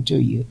happen to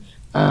you.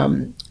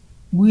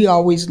 We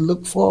always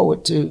look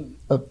forward to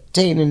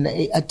attaining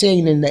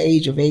the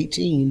age of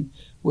 18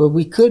 where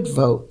we could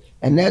vote.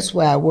 And that's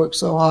why I work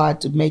so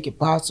hard to make it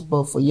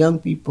possible for young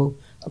people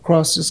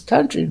across this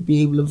country to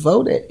be able to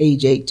vote at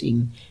age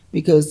 18.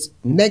 Because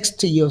next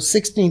to your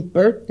 16th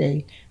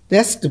birthday,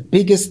 that's the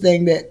biggest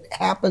thing that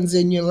happens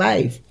in your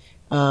life,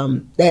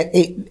 that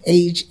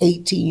age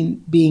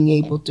 18 being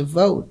able to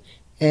vote.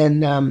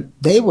 And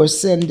they were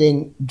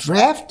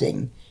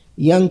drafting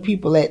young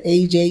people at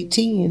age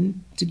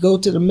 18 to go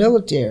to the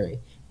military,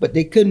 but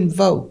they couldn't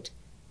vote.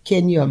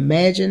 Can you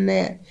imagine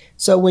that?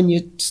 So when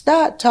you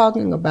start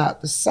talking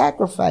about the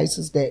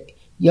sacrifices that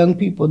young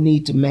people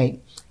need to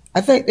make,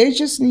 I think they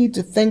just need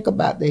to think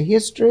about their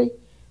history,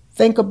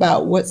 think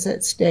about what's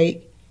at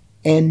stake,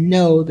 and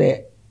know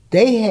that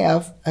they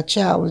have a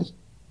challenge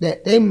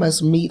that they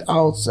must meet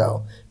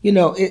also.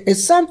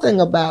 It's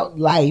something about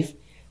life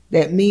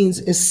that means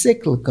it's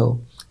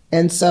cyclical.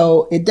 And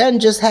so it doesn't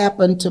just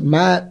happen to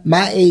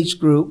my age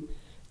group.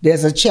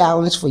 There's a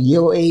challenge for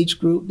your age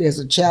group. There's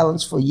a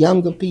challenge for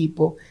younger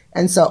people.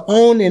 And so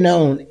on and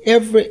on.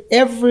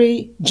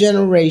 Every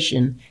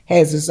generation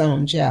has its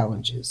own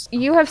challenges.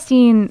 You have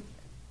seen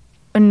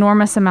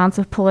enormous amounts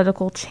of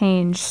political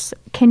change.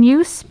 Can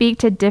you speak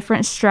to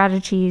different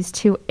strategies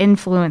to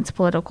influence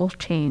political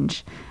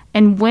change?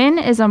 And when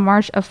is a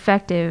march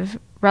effective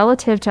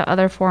relative to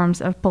other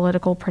forms of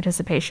political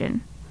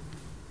participation?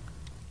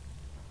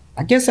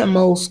 I guess I'm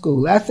old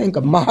school. I think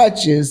a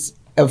march is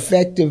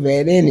effective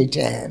at any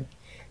time.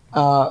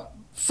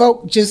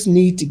 Folk just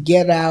need to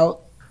get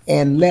out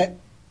and let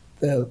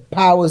the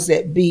powers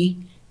that be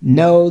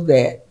know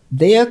that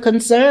they're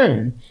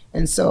concerned.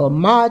 And so a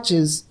march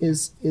is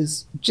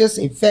just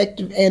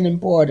effective and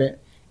important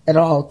at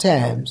all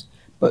times.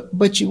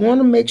 But you want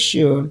to make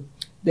sure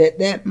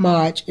that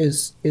march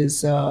is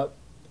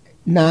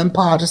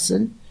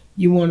nonpartisan.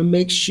 You want to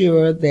make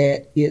sure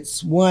that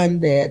it's one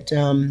that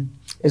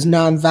is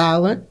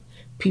nonviolent.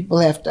 People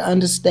have to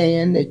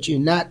understand that you're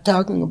not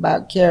talking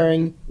about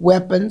carrying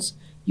weapons.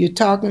 You're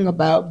talking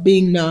about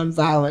being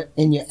nonviolent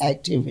in your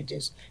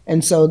activities.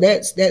 And so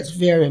that's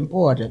very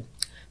important.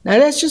 Now,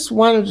 that's just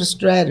one of the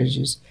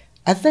strategies.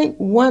 I think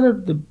one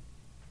of the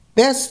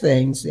best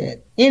things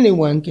that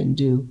anyone can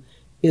do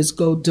is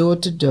go door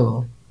to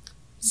door,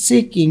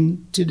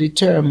 seeking to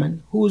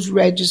determine who's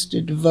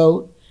registered to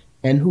vote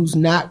and who's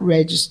not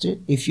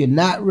registered. If you're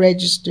not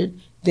registered,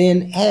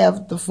 then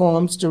have the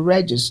forms to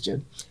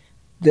register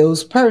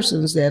those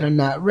persons that are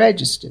not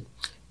registered.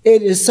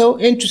 It is so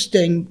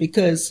interesting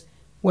because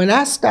when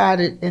I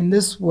started in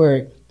this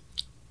work,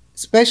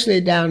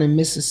 especially down in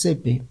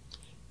Mississippi,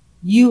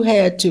 you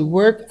had to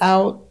work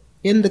out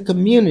in the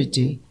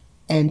community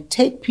and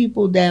take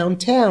people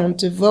downtown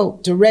to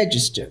vote, to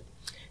register.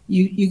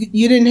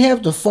 You didn't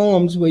have the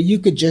forms where you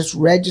could just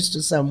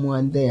register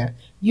someone there.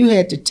 You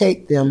had to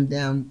take them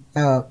down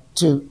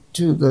to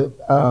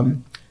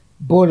the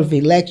Board of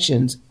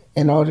Elections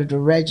in order to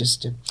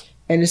register.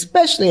 And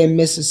especially in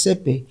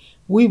Mississippi,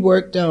 we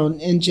worked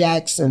in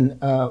Jackson,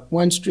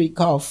 one street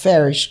called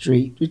Ferry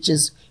Street, which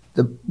is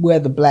where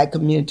the black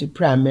community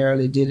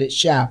primarily did its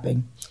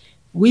shopping.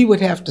 We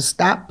would have to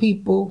stop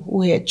people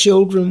who had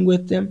children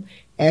with them,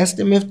 ask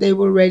them if they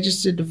were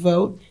registered to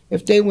vote.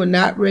 If they were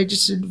not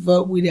registered to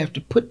vote, we'd have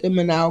to put them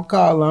in our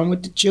car along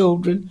with the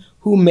children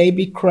who may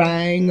be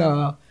crying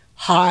or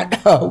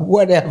hot or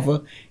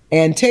whatever,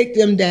 and take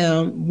them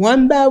down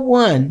one by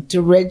one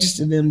to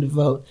register them to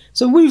vote.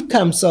 So we've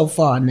come so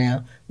far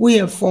now. We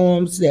have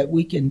forms that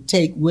we can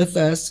take with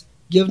us,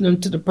 give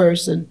them to the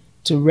person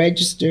to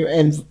register,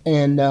 and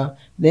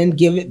then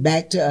give it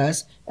back to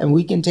us, and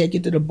we can take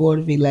it to the Board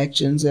of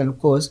Elections, and of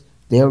course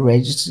they're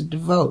registered to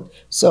vote.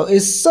 So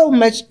it's so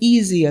much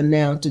easier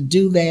now to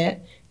do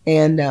that,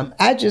 and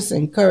I just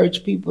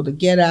encourage people to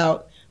get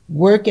out,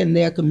 work in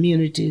their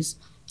communities.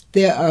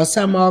 There are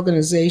some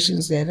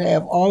organizations that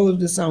have all of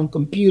this on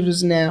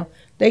computers now.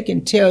 They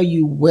can tell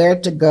you where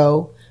to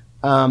go.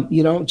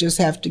 You don't just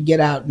have to get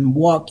out and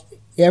walk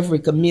every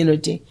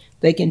community.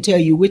 They can tell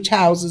you which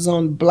houses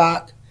on the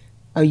block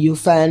you'll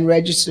find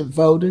registered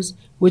voters,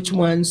 which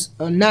ones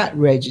are not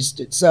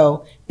registered.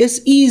 So it's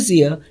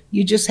easier.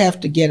 You just have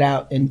to get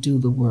out and do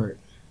the work.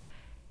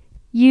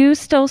 You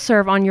still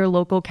serve on your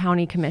local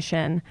county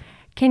commission.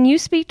 Can you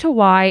speak to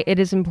why it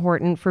is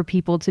important for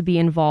people to be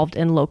involved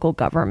in local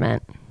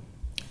government?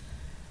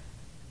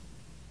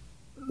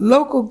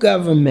 Local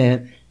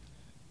government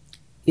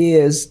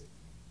is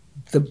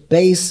the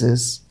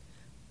basis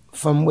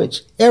from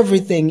which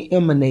everything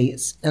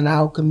emanates in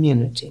our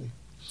community.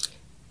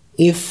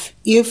 If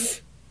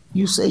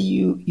you say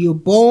you're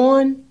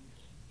born,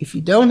 if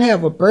you don't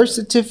have a birth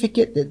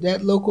certificate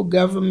that local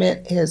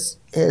government has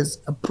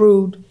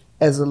approved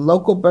as a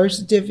local birth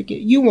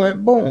certificate, you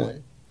weren't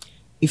born.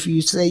 If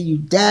you say you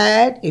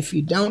died, if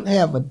you don't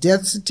have a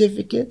death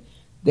certificate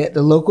that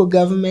the local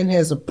government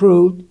has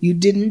approved, you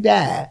didn't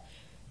die.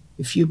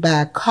 If you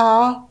buy a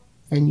car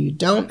and you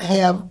don't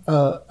have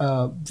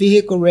a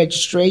vehicle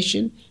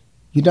registration,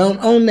 you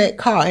don't own that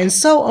car, and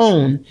so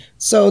on.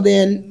 So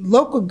then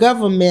local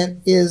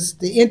government is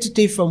the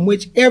entity from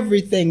which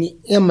everything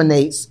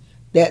emanates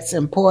that's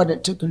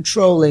important to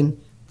controlling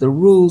the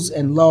rules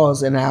and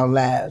laws in our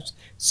lives.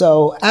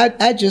 So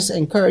I just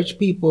encourage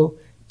people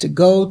to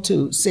go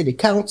to city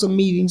council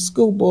meetings,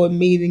 school board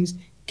meetings,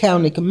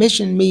 county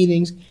commission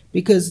meetings,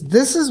 because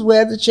this is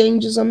where the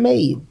changes are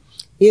made.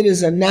 It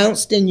is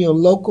announced in your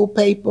local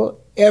paper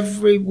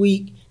every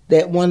week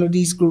that one of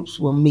these groups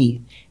will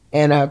meet.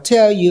 And I'll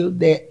tell you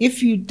that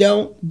if you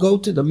don't go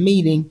to the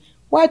meeting,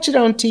 watch it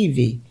on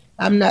TV.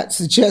 I'm not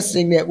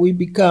suggesting that we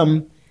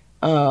become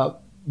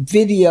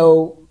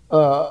video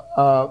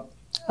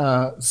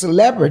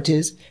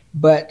celebrities,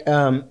 but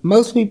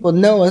most people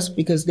know us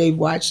because they've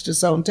watched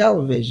us on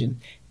television.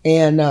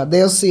 And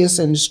they'll see us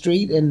in the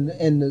street, in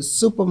the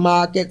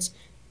supermarkets,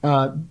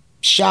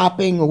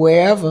 shopping, or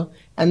wherever,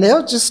 and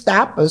they'll just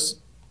stop us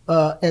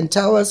and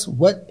tell us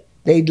what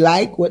they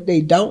like, what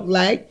they don't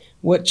like,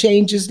 what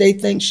changes they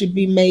think should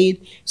be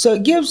made. So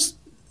it gives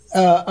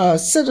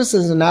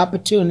citizens an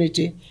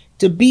opportunity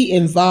to be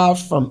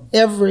involved from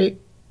every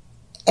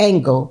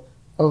angle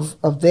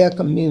of their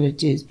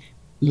community's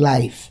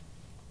life.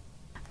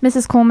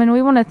 Mrs. Coleman,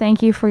 we want to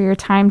thank you for your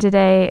time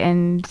today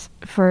and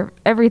for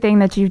everything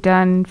that you've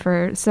done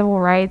for civil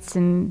rights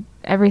and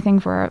everything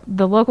for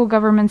the local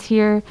governments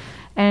here.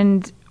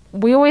 And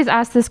we always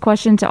ask this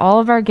question to all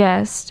of our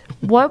guests.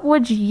 What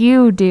would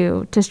you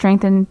do to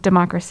strengthen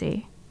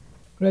democracy?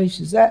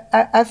 Gracious,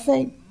 I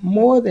think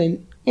more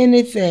than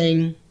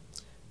anything,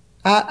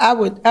 I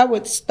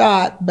would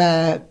start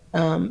by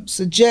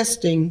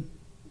suggesting,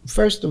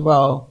 first of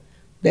all,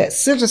 that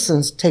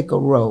citizens take a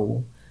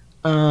role.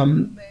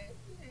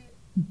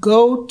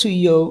 Go to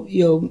your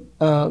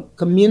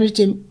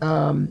community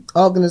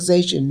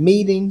organization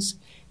meetings.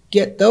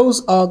 Get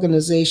those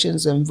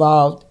organizations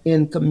involved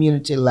in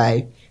community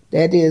life.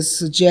 That is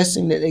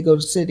suggesting that they go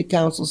to city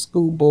council,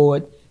 school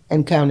board,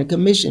 and county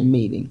commission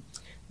meeting.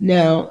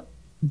 Now,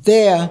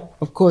 there,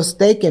 of course,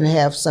 they can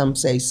have some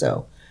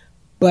say-so.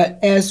 But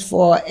as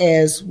far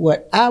as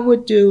what I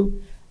would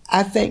do,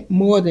 I think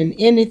more than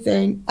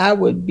anything, I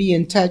would be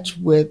in touch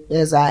with,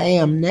 as I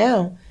am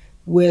now,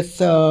 with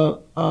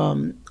all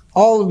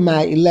of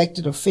my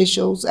elected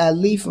officials. I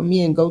leave from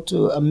here and go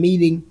to a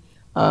meeting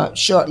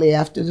shortly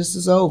after this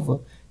is over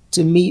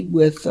to meet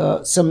with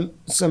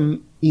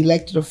some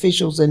elected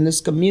officials in this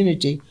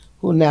community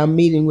who are now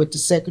meeting with the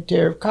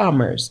Secretary of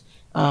Commerce.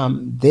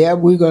 There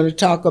we're going to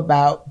talk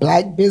about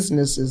black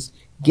businesses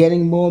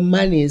getting more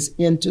monies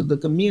into the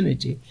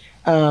community.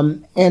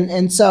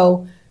 And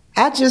so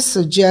I just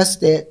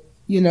suggest that,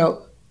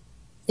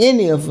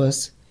 any of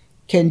us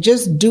can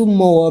just do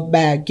more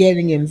by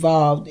getting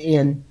involved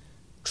in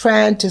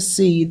trying to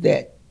see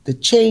that the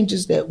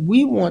changes that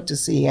we want to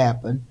see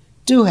happen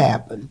do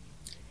happen.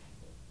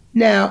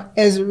 Now,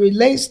 as it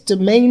relates to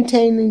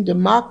maintaining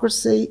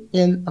democracy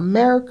in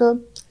America,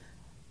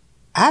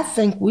 I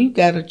think we've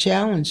got a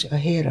challenge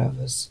ahead of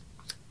us.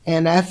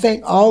 And I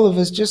think all of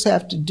us just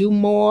have to do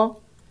more.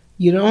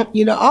 You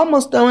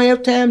almost don't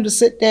have time to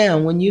sit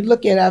down. When you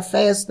look at how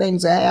fast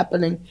things are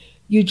happening,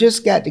 you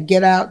just got to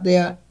get out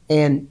there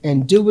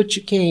and do what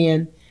you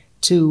can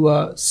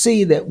to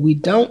see that we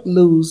don't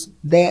lose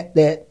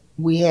that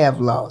we have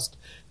lost.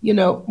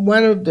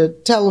 One of the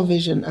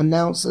television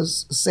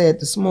announcers said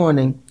this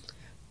morning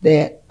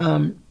that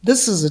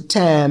this is a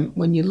time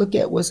when you look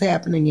at what's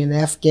happening in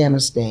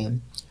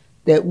Afghanistan,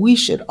 that we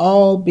should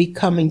all be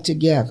coming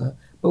together.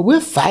 But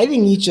we're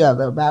fighting each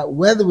other about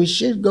whether we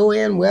should go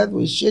in, whether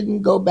we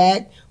shouldn't go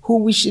back, who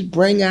we should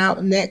bring out,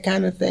 and that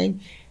kind of thing.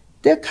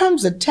 There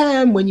comes a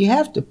time when you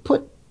have to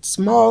put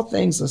small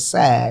things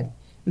aside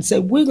and say,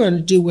 we're going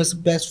to do what's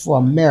best for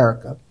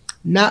America,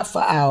 not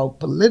for our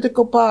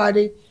political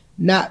party,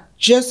 not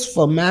just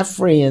for my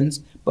friends,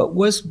 but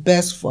what's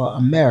best for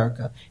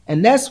America.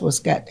 And that's what's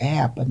got to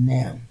happen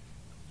now.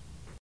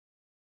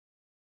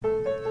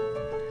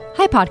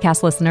 Hi,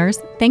 podcast listeners.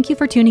 Thank you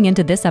for tuning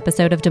into this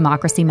episode of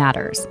Democracy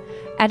Matters.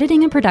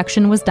 Editing and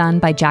production was done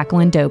by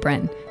Jacqueline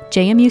Dobrin,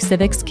 JMU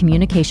Civic's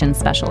communications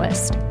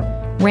specialist.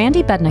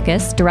 Randy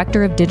Bednikus,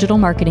 Director of Digital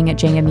Marketing at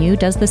JMU,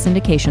 does the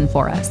syndication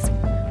for us.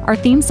 Our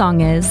theme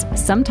song is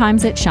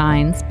Sometimes It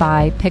Shines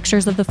by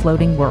Pictures of the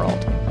Floating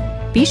World.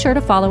 Be sure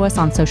to follow us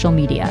on social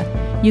media.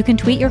 You can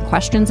tweet your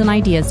questions and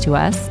ideas to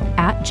us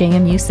at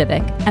JMU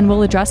Civic, and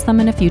we'll address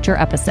them in a future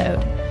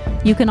episode.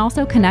 You can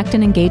also connect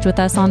and engage with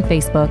us on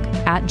Facebook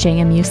at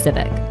JMU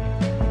Civic.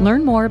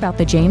 Learn more about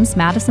the James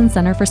Madison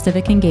Center for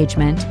Civic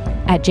Engagement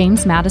at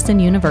James Madison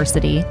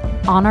University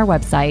on our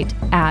website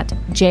at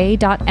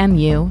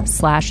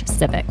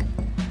j.mu/civic.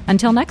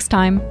 Until next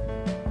time.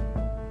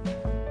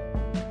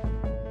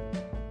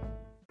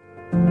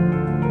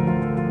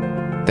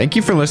 Thank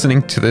you for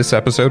listening to this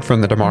episode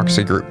from the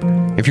Democracy Group.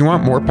 If you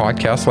want more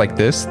podcasts like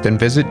this, then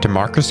visit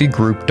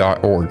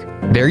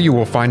democracygroup.org. There you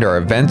will find our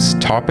events,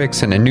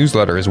 topics, and a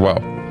newsletter as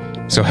well.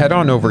 So head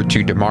on over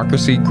to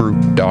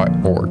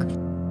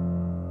democracygroup.org.